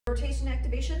Rotation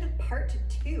activation part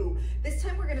 2. This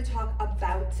time we're going to talk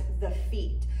about the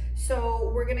feet.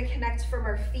 So we're going to connect from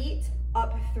our feet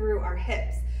up through our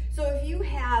hips. So if you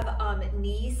have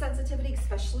knee sensitivity,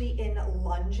 especially in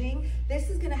lunging, this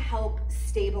is going to help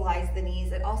stabilize the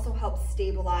knees. It also helps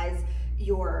stabilize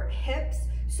your hips.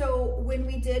 So when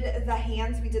we did the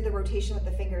hands, we did the rotation with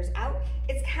the fingers out.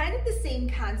 It's kind of the same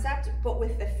concept, but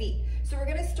with the feet. So we're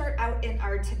gonna start out in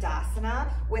our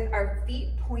Tadasana with our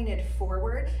feet pointed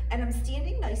forward, and I'm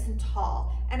standing nice and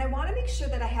tall. And I wanna make sure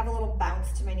that I have a little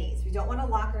bounce to my knees. We don't wanna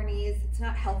lock our knees. It's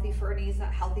not healthy for our knees,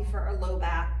 not healthy for our low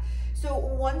back. So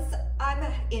once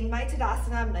I'm in my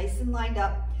Tadasana, I'm nice and lined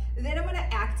up, then I'm gonna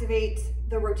activate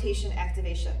the rotation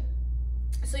activation.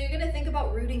 So you're gonna think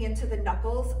about rooting into the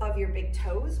knuckles of your big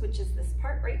toes, which is this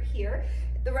part right here.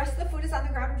 The rest of the foot is on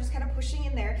the ground, I'm just kind of pushing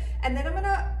in there. And then I'm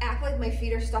gonna act like my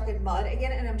feet are stuck in mud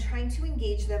again, and I'm trying to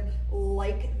engage them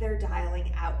like they're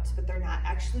dialing out, but they're not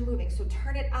actually moving. So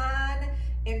turn it on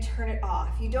and turn it off.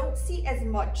 You don't see as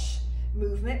much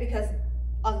movement because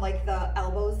unlike the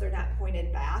elbows, they're not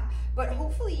pointed back, but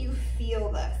hopefully you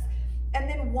feel this. And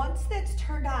then once that's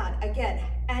turned on, again,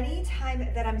 anytime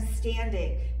that I'm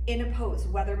standing in a pose,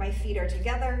 whether my feet are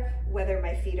together, whether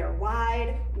my feet are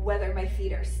wide, whether my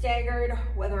feet are staggered,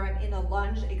 whether I'm in a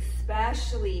lunge,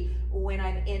 especially when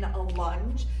I'm in a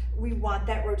lunge, we want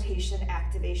that rotation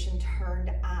activation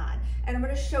turned on. And I'm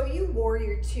gonna show you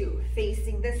Warrior Two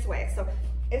facing this way. So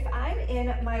if I'm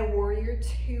in my Warrior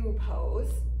Two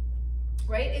pose,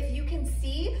 right? If you can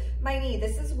see my knee,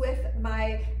 this is with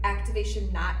my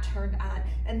activation not turned on,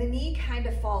 and the knee kind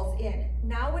of falls in.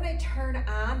 Now when I turn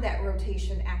on that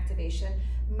rotation activation,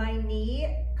 my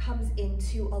knee comes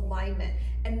into alignment,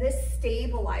 and this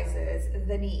stabilizes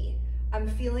the knee. I'm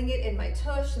feeling it in my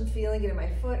tush, I'm feeling it in my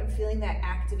foot, I'm feeling that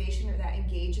activation or that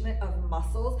engagement of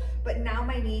muscles, but now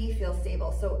my knee feels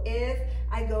stable. So if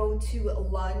I go to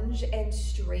lunge and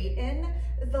straighten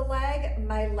the leg,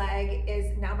 my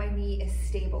knee is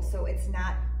stable, so it's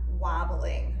not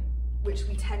wobbling, which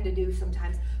we tend to do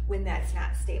sometimes when that's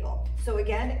not stable. So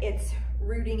again, it's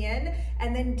rooting in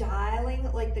and then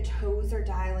dialing like the toes are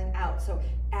dialing out. So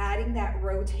adding that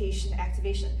rotation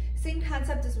activation. Same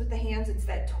concept as with the hands, it's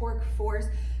that torque force,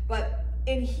 but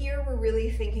in here we're really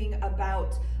thinking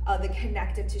about the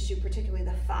connective tissue, particularly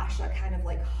the fascia, kind of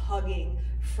like hugging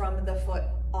from the foot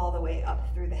all the way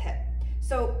up through the hip.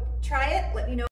 So try it, let me know.